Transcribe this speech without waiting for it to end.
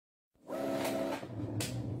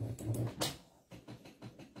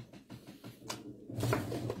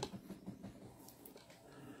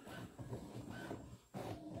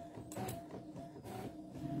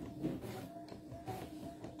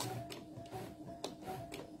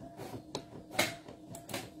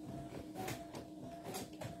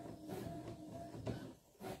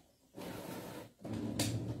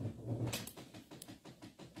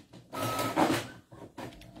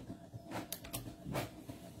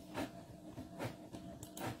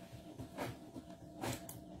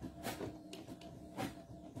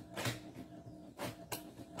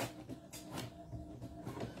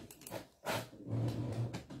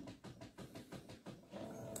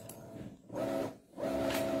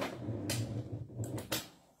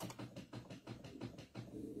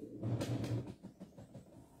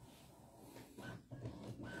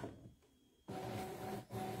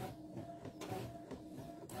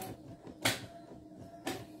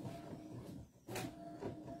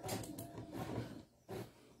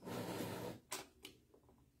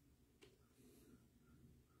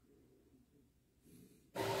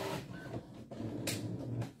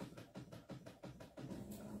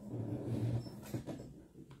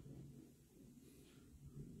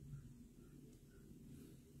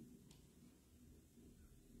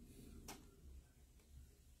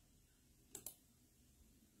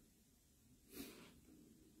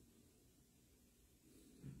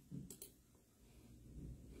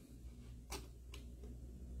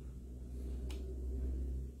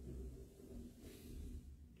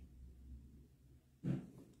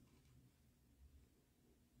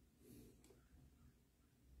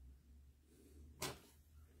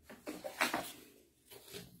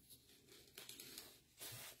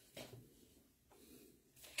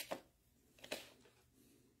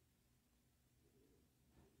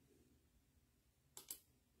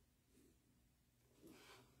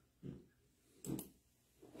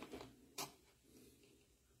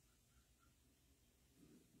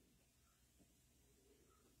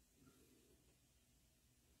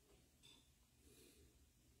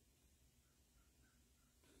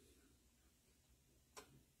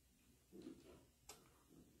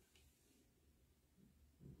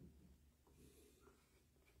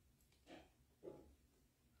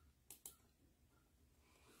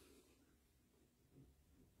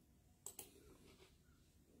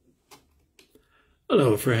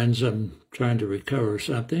Hello, friends. I'm trying to recover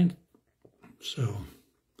something, so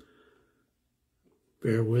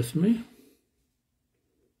bear with me.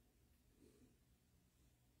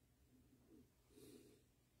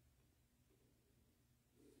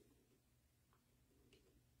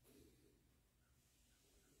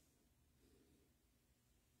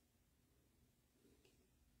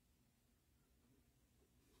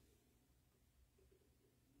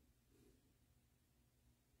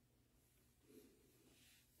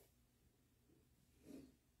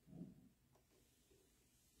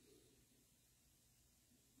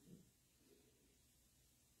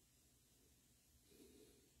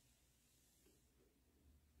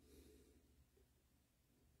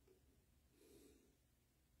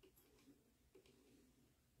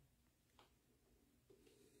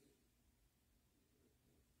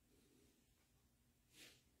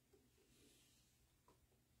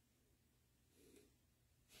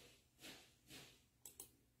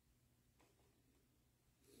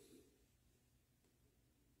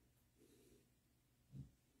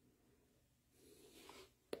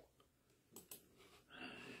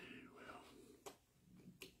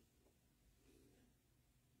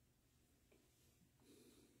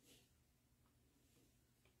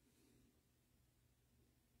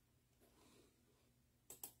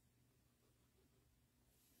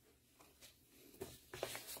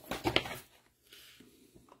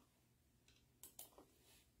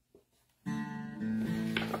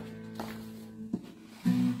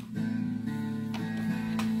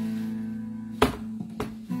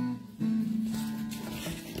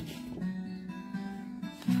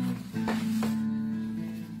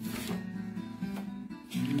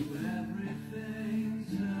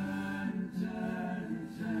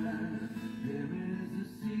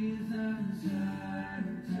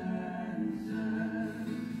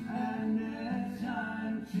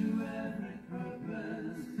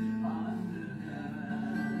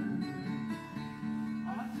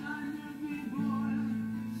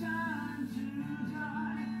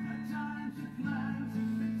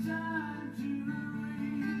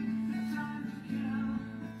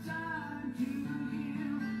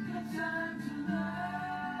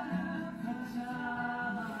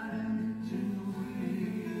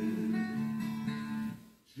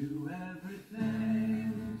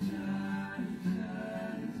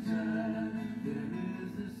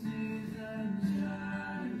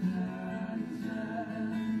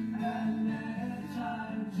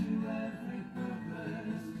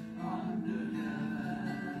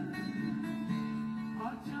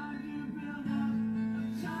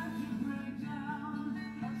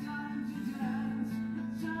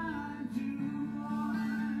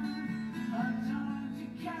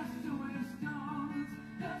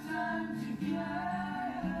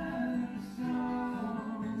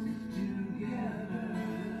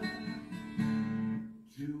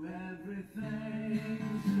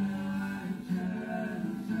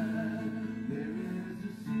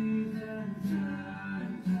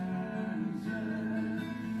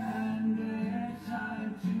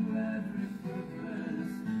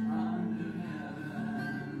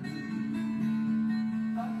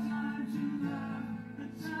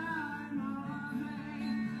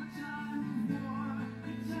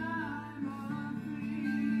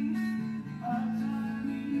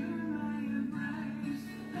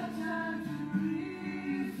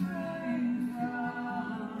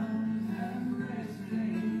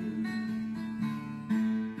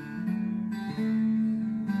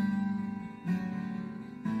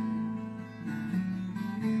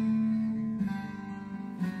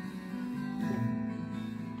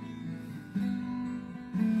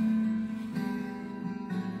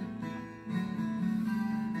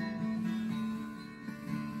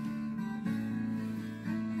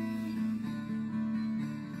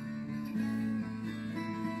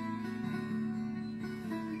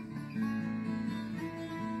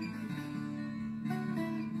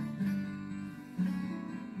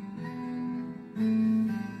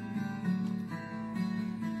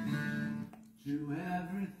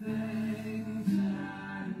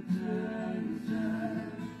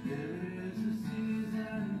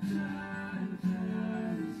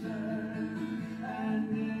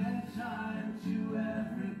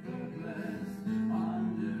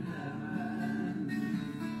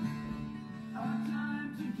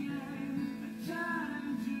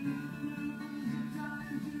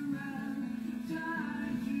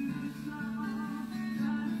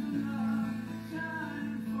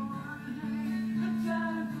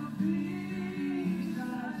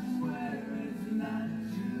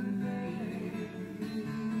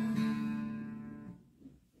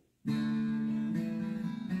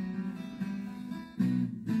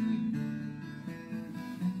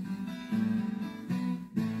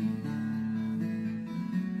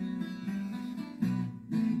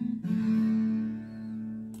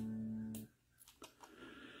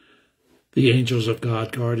 The angels of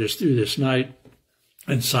God guard us through this night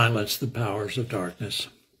and silence the powers of darkness.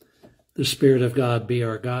 The Spirit of God be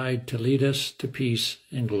our guide to lead us to peace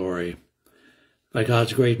and glory. By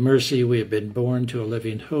God's great mercy, we have been born to a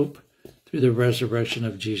living hope through the resurrection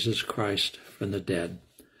of Jesus Christ from the dead.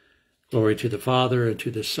 Glory to the Father, and to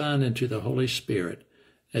the Son, and to the Holy Spirit,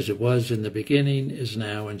 as it was in the beginning, is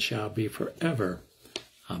now, and shall be forever.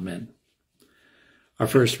 Amen. Our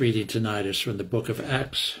first reading tonight is from the book of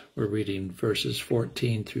Acts. We're reading verses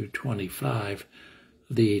 14 through 25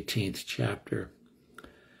 of the 18th chapter.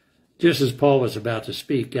 Just as Paul was about to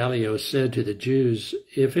speak, Gallio said to the Jews,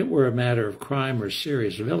 "If it were a matter of crime or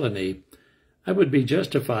serious villainy, I would be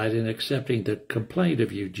justified in accepting the complaint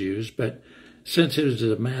of you Jews, but since it is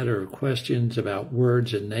a matter of questions about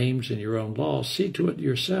words and names in your own law, see to it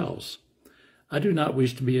yourselves. I do not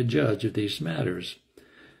wish to be a judge of these matters."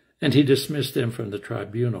 And he dismissed them from the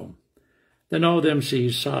tribunal. Then all of them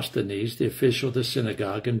seized Sosthenes, the official of the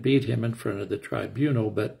synagogue, and beat him in front of the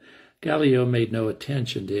tribunal, but Gallio made no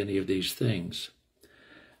attention to any of these things.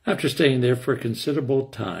 After staying there for a considerable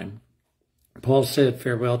time, Paul said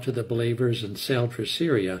farewell to the believers and sailed for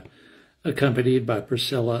Syria, accompanied by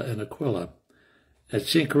Priscilla and Aquila. At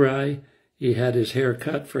Cenchreae, he had his hair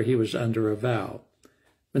cut, for he was under a vow.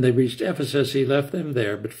 When they reached Ephesus, he left them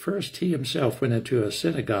there, but first he himself went into a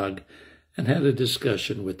synagogue and had a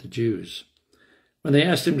discussion with the Jews. When they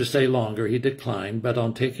asked him to stay longer, he declined, but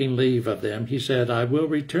on taking leave of them, he said, "I will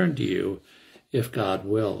return to you, if God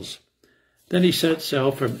wills." Then he set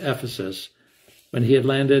sail from Ephesus. When he had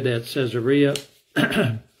landed at Caesarea,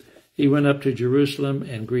 he went up to Jerusalem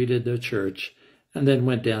and greeted the church, and then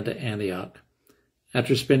went down to Antioch.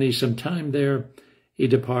 After spending some time there, he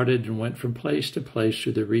departed and went from place to place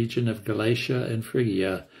through the region of Galatia and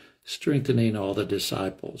Phrygia, strengthening all the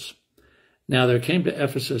disciples. Now there came to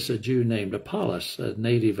Ephesus a Jew named Apollos, a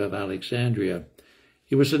native of Alexandria.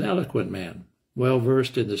 He was an eloquent man, well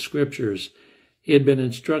versed in the Scriptures. He had been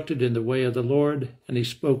instructed in the way of the Lord, and he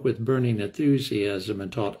spoke with burning enthusiasm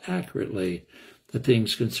and taught accurately the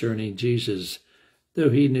things concerning Jesus, though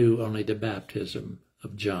he knew only the baptism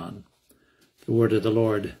of John. The word of the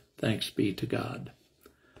Lord, thanks be to God.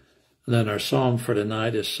 And then our psalm for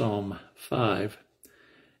tonight is Psalm 5.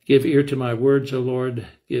 Give ear to my words, O Lord,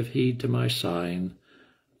 give heed to my sighing.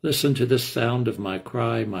 Listen to the sound of my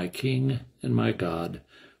cry, my King and my God,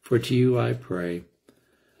 for to you I pray.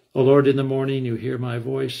 O Lord, in the morning you hear my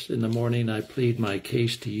voice. In the morning I plead my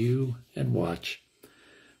case to you and watch.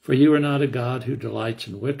 For you are not a God who delights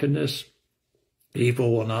in wickedness.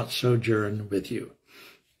 Evil will not sojourn with you.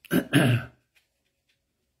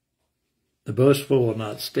 The boastful will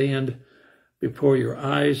not stand before your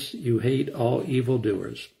eyes. You hate all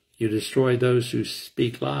evildoers. You destroy those who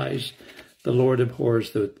speak lies. The Lord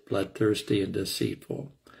abhors the bloodthirsty and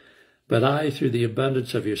deceitful. But I, through the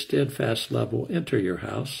abundance of your steadfast love, will enter your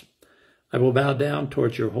house. I will bow down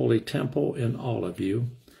towards your holy temple in all of you.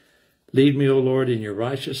 Lead me, O Lord, in your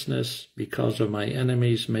righteousness. Because of my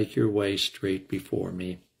enemies, make your way straight before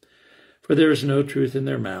me. For there is no truth in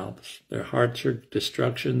their mouths. Their hearts are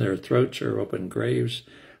destruction. Their throats are open graves.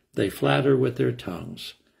 They flatter with their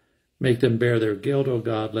tongues. Make them bear their guilt, O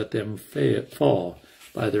God. Let them fall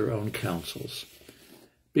by their own counsels.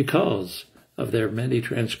 Because of their many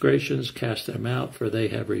transgressions, cast them out, for they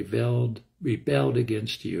have rebelled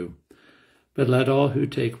against you. But let all who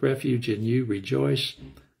take refuge in you rejoice.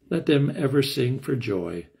 Let them ever sing for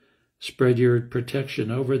joy. Spread your protection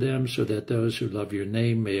over them, so that those who love your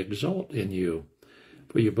name may exult in you.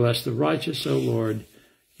 For you bless the righteous, O Lord.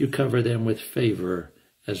 You cover them with favor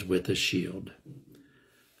as with a shield.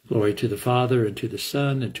 Glory to the Father, and to the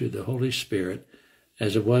Son, and to the Holy Spirit,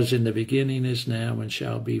 as it was in the beginning, is now, and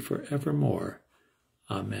shall be forevermore.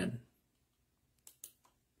 Amen.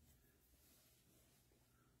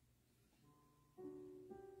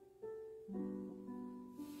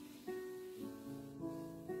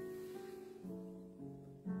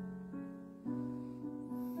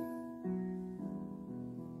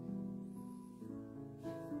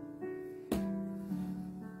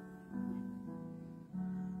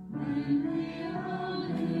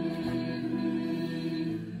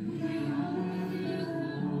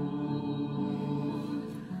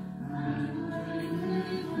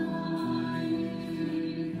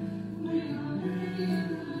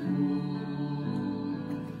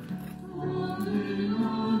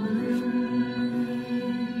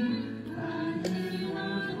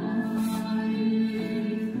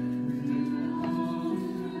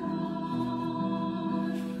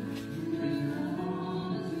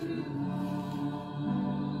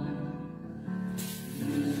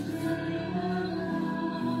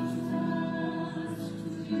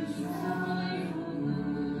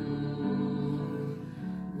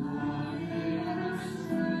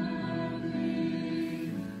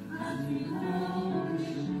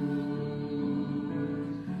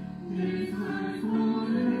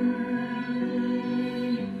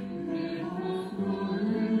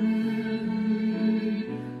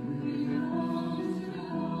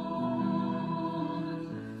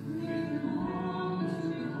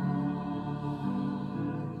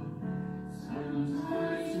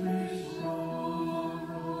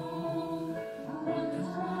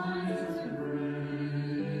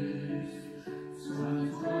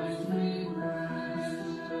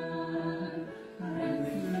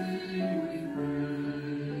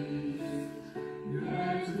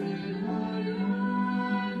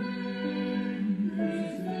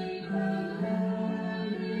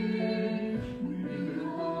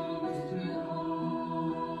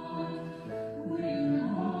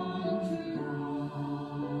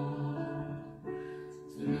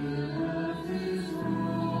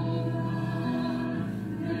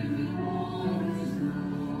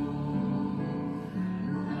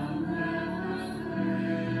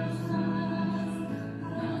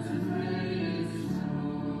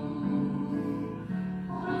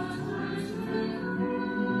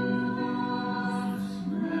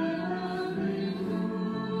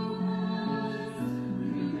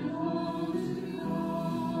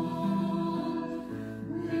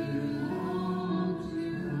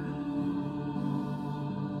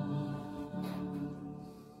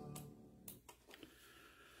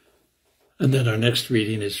 And then our next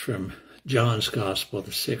reading is from John's Gospel, the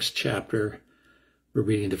 6th chapter. We're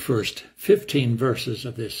reading the first 15 verses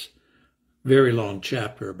of this very long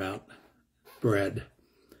chapter about bread.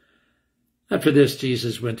 After this,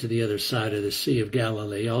 Jesus went to the other side of the Sea of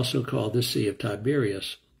Galilee, also called the Sea of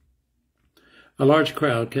Tiberias. A large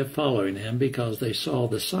crowd kept following him because they saw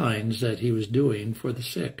the signs that he was doing for the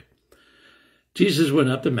sick. Jesus went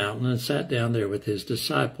up the mountain and sat down there with his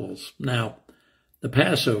disciples. Now, the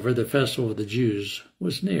Passover, the festival of the Jews,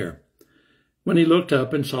 was near. When he looked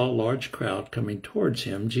up and saw a large crowd coming towards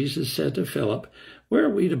him, Jesus said to Philip, "Where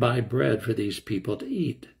are we to buy bread for these people to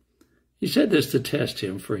eat?" He said this to test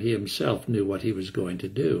him, for he himself knew what he was going to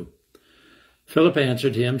do. Philip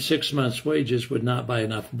answered him, 6 months' wages would not buy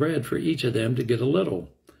enough bread for each of them to get a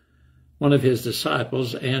little. One of his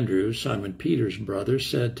disciples, Andrew, Simon Peter's brother,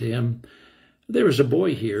 said to him, "There is a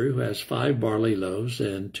boy here who has 5 barley loaves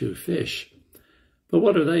and 2 fish. But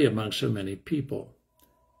what are they among so many people?"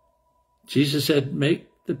 Jesus said, "Make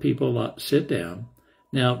the people sit down."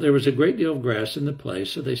 Now there was a great deal of grass in the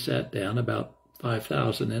place, so they sat down, about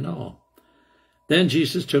 5,000 in all. Then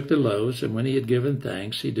Jesus took the loaves, and when he had given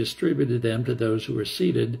thanks, he distributed them to those who were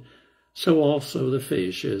seated, so also the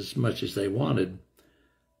fish, as much as they wanted.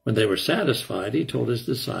 When they were satisfied, he told his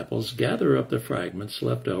disciples, "Gather up the fragments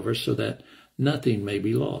left over so that nothing may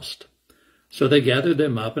be lost." So they gathered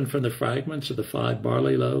them up, and from the fragments of the 5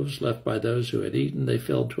 barley loaves left by those who had eaten, they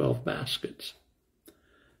filled 12 baskets.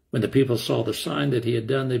 When the people saw the sign that he had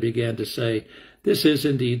done, they began to say, "This is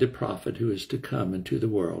indeed the prophet who is to come into the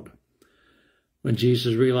world." When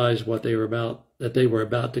Jesus realized that they were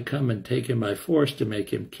about to come and take him by force to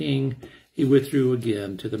make him king, he withdrew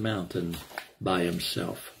again to the mountain by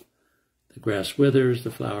himself. The grass withers,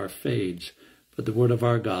 the flower fades, but the word of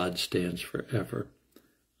our God stands forever.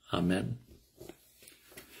 Amen.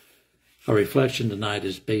 Our reflection tonight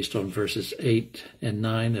is based on verses 8 and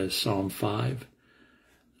 9 of Psalm 5.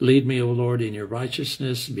 Lead me, O Lord, in your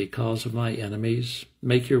righteousness because of my enemies.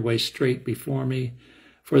 Make your way straight before me,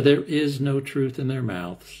 for there is no truth in their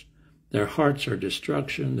mouths. Their hearts are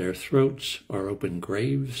destruction, their throats are open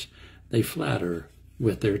graves. They flatter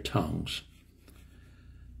with their tongues.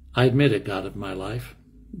 I admit it, God of my life.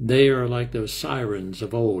 They are like those sirens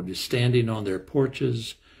of old, standing on their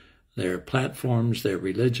porches, their platforms, their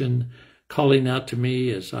religion, calling out to me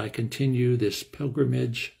as I continue this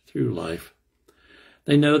pilgrimage through life.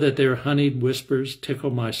 They know that their honeyed whispers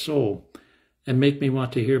tickle my soul and make me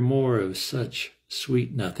want to hear more of such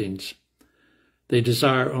sweet nothings. They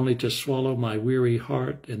desire only to swallow my weary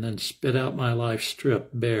heart and then spit out my life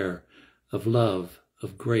stripped bare of love,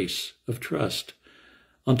 of grace, of trust,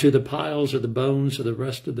 onto the piles of the bones of the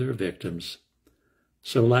rest of their victims.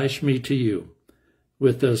 So lash me to you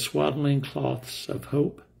with those swaddling cloths of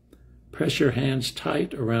hope. Press your hands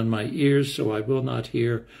tight around my ears so I will not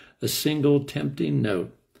hear a single tempting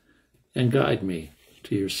note, and guide me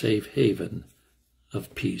to your safe haven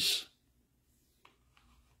of peace.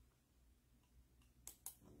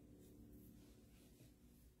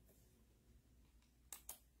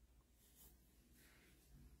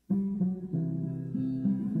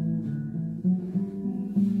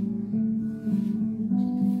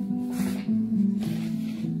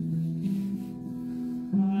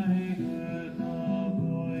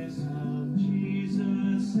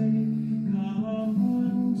 Come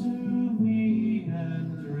unto me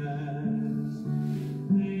and rest.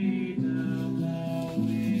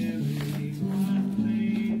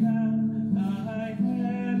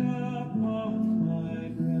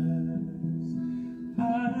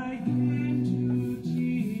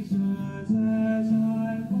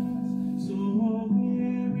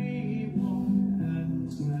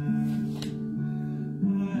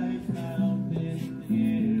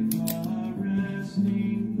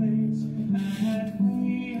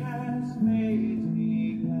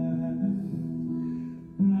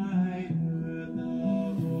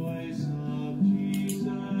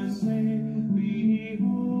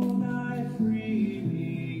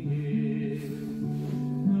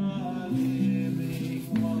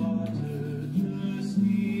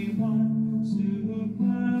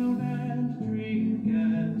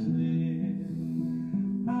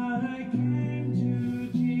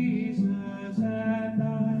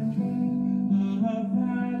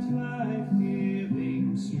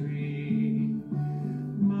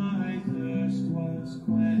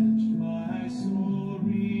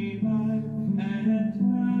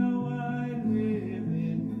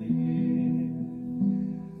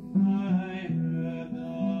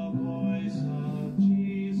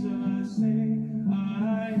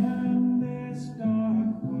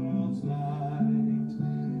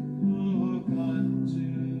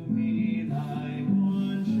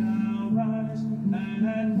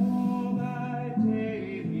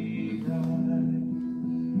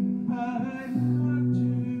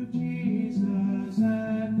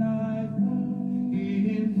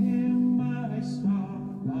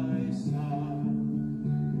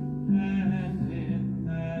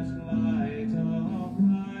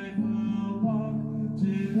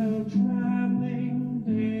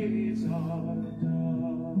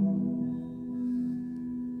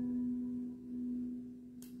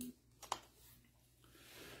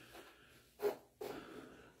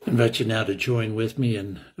 invite you now to join with me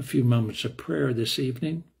in a few moments of prayer this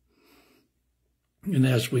evening. And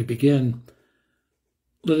as we begin,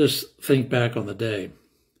 let us think back on the day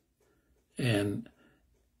and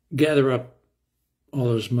gather up all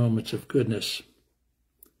those moments of goodness,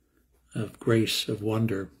 of grace, of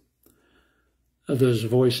wonder, of those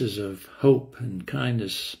voices of hope and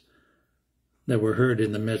kindness that were heard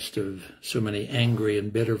in the midst of so many angry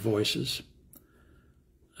and bitter voices,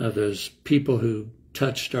 of those people who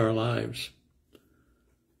touched our lives,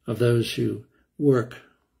 of those who work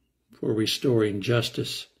for restoring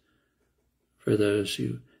justice, for those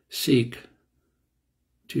who seek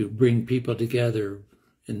to bring people together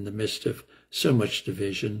in the midst of so much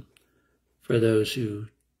division, for those who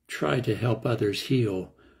try to help others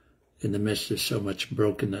heal in the midst of so much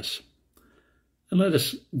brokenness. And let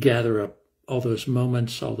us gather up all those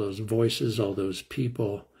moments, all those voices, all those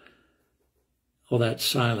people, all that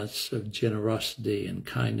silence of generosity and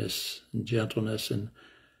kindness and gentleness. And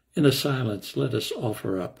in the silence, let us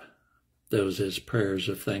offer up those as prayers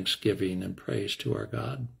of thanksgiving and praise to our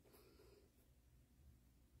God.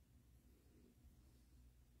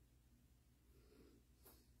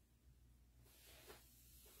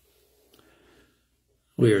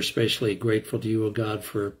 We are especially grateful to you, O God,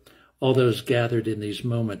 for all those gathered in these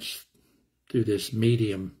moments through this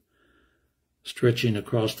medium, stretching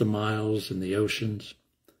across the miles and the oceans,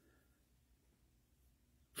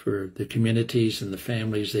 for the communities and the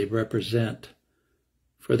families they represent,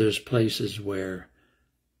 for those places where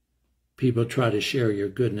people try to share your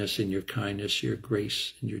goodness and your kindness, your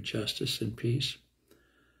grace and your justice and peace.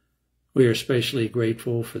 We are especially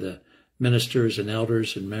grateful for the ministers and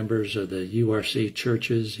elders and members of the URC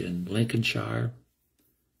churches in Lincolnshire.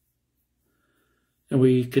 And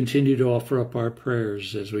we continue to offer up our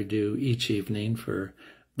prayers as we do each evening for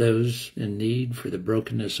those in need, for the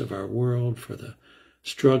brokenness of our world, for the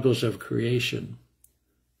struggles of creation,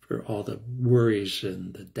 for all the worries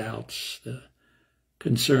and the doubts, the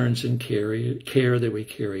concerns and care that we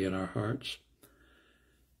carry in our hearts.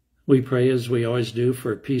 We pray, as we always do,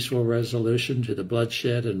 for a peaceful resolution to the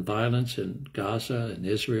bloodshed and violence in Gaza and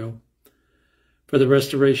Israel, for the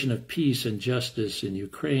restoration of peace and justice in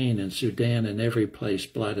Ukraine and Sudan and every place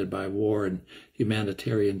blighted by war and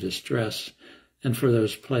humanitarian distress, and for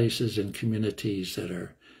those places and communities that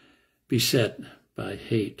are beset by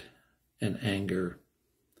hate and anger.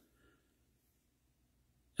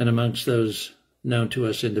 And amongst those known to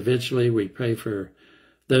us individually, we pray for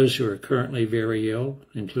those who are currently very ill,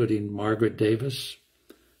 including Margaret Davis,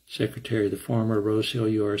 Secretary of the former Rose Hill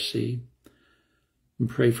URC, and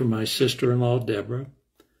pray for my sister-in-law, Deborah,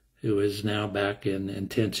 who is now back in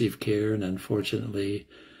intensive care, and unfortunately,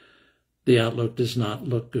 the outlook does not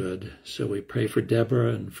look good. So we pray for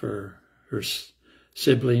Deborah and for her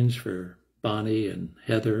siblings, for Bonnie and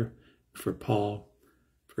Heather, for Paul,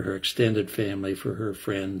 for her extended family, for her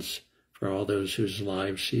friends, for all those whose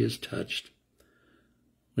lives she has touched.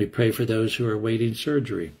 We pray for those who are awaiting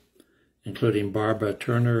surgery, including Barbara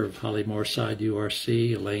Turner of Hollymoorside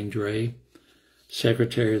URC, Elaine Dre,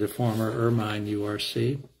 Secretary of the former Ermine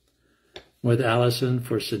URC, with Allison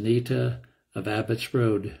for Sunita of Abbots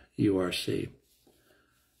Road URC.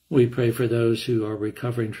 We pray for those who are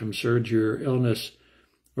recovering from surgery or illness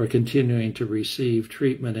or continuing to receive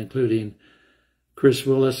treatment, including Chris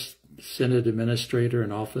Willis, Synod Administrator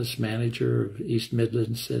and Office Manager of East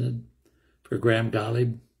Midlands Synod, for Graham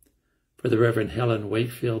Golib, for the Reverend Helen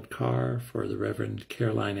Wakefield Carr, for the Reverend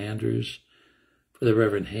Caroline Andrews, for the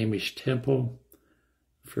Reverend Hamish Temple,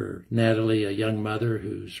 for Natalie, a young mother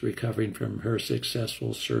who's recovering from her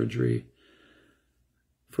successful surgery,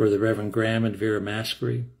 for the Reverend Graham and Vera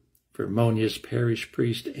Maskery, for Monia's parish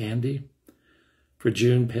priest Andy, for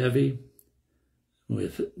June Pevy.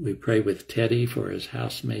 We pray with Teddy for his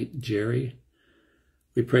housemate Jerry.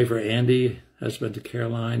 We pray for Andy, husband to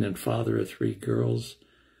Caroline and father of 3 girls,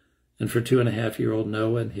 and for 2.5-year-old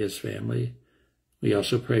Noah and his family. We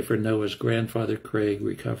also pray for Noah's grandfather Craig,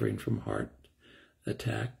 recovering from heart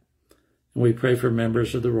attack. And we pray for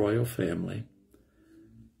members of the royal family.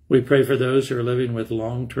 We pray for those who are living with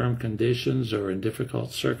long-term conditions or in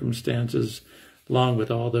difficult circumstances, along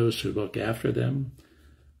with all those who look after them.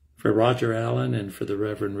 For Roger Allen and for the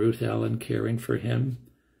Reverend Ruth Allen caring for him.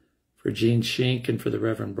 For Jean Schenck and for the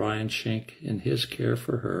Reverend Brian Schenck in his care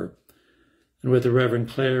for her. And with the Reverend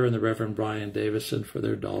Claire and the Reverend Brian Davison for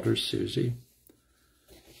their daughter Susie.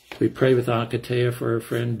 We pray with Ankatea for her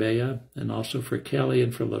friend Bea, and also for Kelly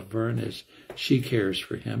and for Laverne as she cares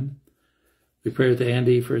for him. We pray with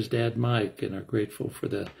Andy for his dad Mike, and are grateful for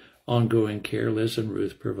the ongoing care Liz and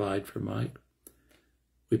Ruth provide for Mike.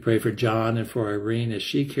 We pray for John and for Irene as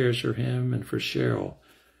she cares for him, and for Cheryl,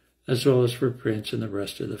 as well as for Prince and the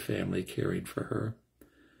rest of the family caring for her.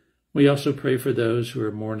 We also pray for those who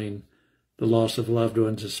are mourning the loss of loved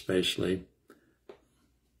ones, especially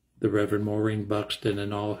the Reverend Maureen Buxton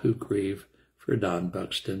and all who grieve for Don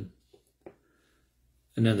Buxton.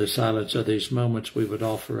 And in the silence of these moments, we would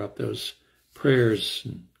offer up those prayers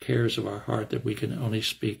and cares of our heart that we can only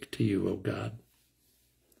speak to you, O God.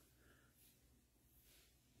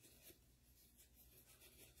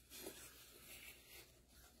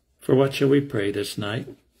 For what shall we pray this night?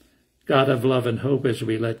 God of love and hope, as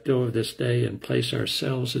we let go of this day and place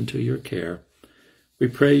ourselves into your care, we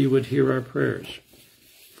pray you would hear our prayers.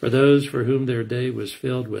 For those for whom their day was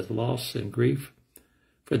filled with loss and grief,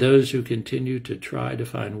 for those who continue to try to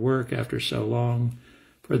find work after so long,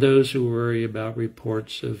 for those who worry about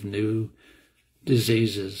reports of new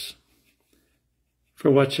diseases. For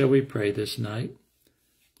what shall we pray this night?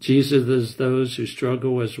 Jesus is those who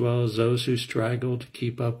struggle as well as those who straggle to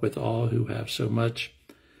keep up with all who have so much.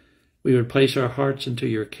 We would place our hearts into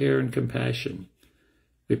your care and compassion.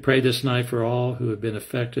 We pray this night for all who have been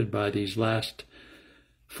affected by these last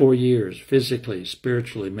 4 years, physically,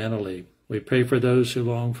 spiritually, mentally. We pray for those who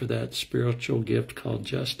long for that spiritual gift called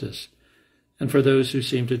justice, and for those who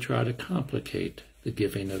seem to try to complicate the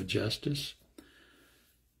giving of justice.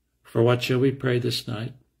 For what shall we pray this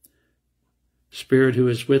night? Spirit, who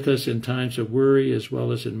is with us in times of worry as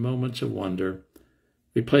well as in moments of wonder,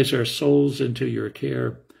 we place our souls into your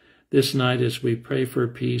care this night as we pray for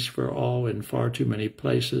peace for all in far too many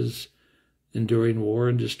places, enduring war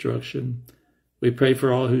and destruction. We pray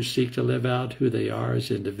for all who seek to live out who they are as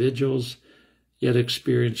individuals, yet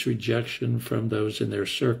experience rejection from those in their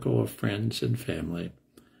circle of friends and family.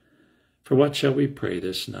 For what shall we pray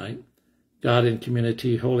this night? God in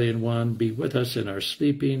community, holy in one, be with us in our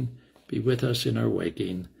sleeping, be with us in our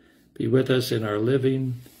waking, be with us in our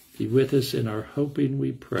living, be with us in our hoping,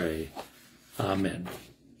 we pray. Amen.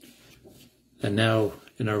 And now,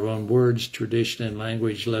 in our own words, tradition, and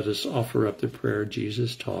language, let us offer up the prayer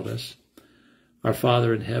Jesus taught us. Our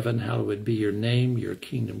Father in heaven, hallowed be your name, your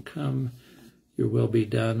kingdom come, your will be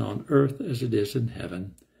done on earth as it is in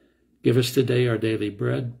heaven. Give us today our daily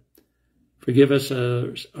bread. Forgive us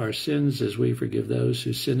our sins as we forgive those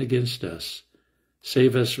who sin against us.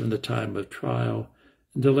 Save us from the time of trial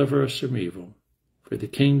and deliver us from evil. For the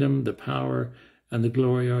kingdom, the power, and the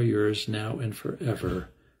glory are yours now and forever.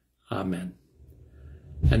 Amen.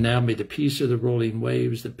 And now may the peace of the rolling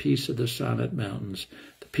waves, the peace of the silent mountains,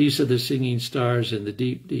 the peace of the singing stars, and the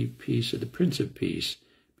deep, deep peace of the Prince of Peace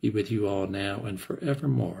be with you all now and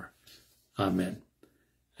forevermore. Amen.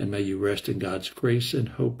 And may you rest in God's grace and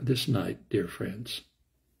hope this night, dear friends.